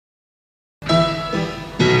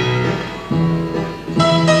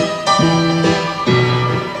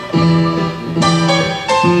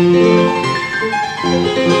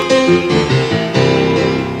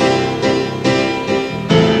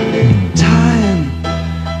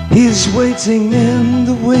He's waiting in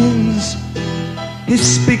the wings. He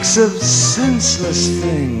speaks of senseless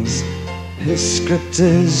things. His script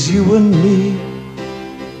is you and me.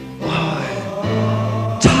 Boy,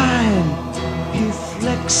 time, he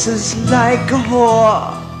flexes like a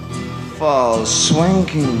whore, falls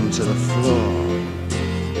swanking to the floor.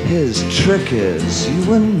 His trick is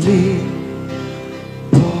you and me.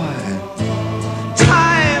 Boy,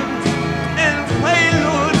 time in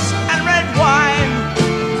quaaludes and red wine,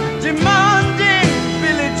 demanding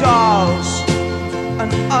Billy dolls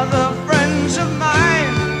and other friends of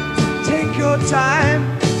mine. Take your time.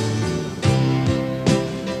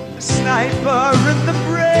 A sniper in the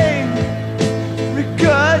brain,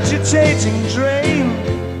 regurgitating dream,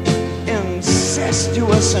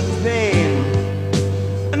 incestuous and vain,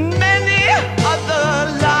 and many other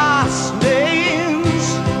last names.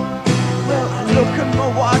 Well, I look at my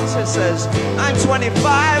watch, it says I'm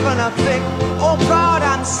 25, and I think, oh God,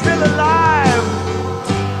 I'm still alive.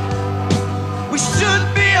 We should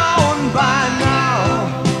be owned by now.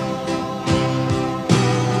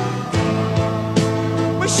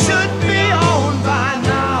 We should be owned by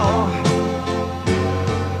now.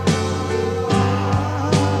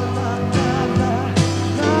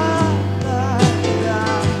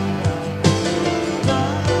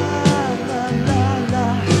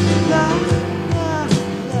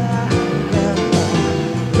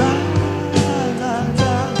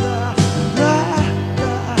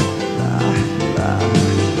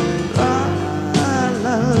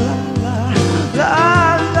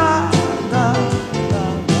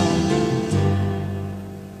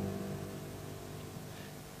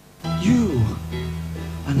 You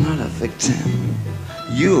are not a victim.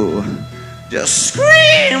 You just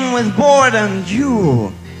scream with boredom.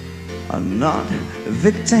 You are not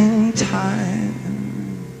evicting time.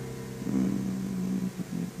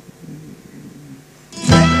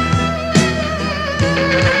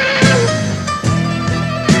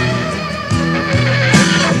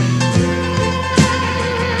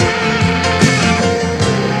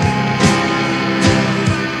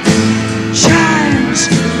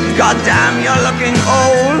 Goddamn, you're looking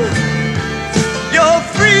old. You'll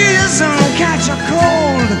freeze and catch a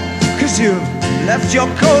cold, 'cause you left your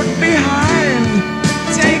coat behind.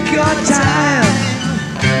 Take your time.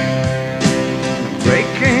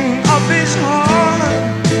 Breaking up is hard,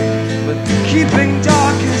 but keeping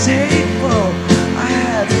dark is hateful. I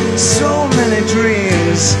had so many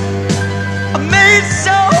dreams. I made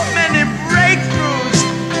so many breakthroughs,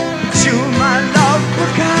 but you, my love,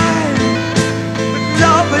 were kind.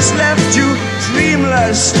 Love has left you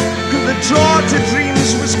dreamless, 'cause the door to dreams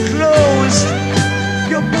was closed.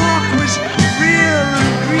 Your bark was real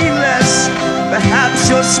and greenless. Perhaps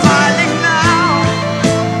you're smiling now,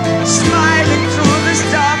 smiling through this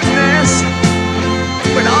darkness,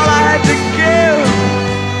 when all I had to give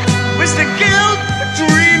was the guilt for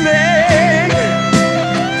dreaming.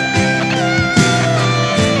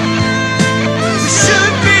 We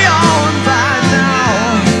should be on by now.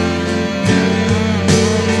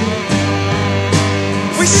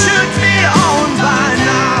 We should be owned by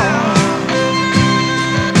now.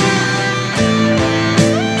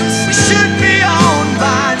 We should be owned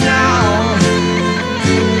by now.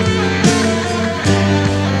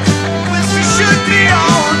 We should be owned.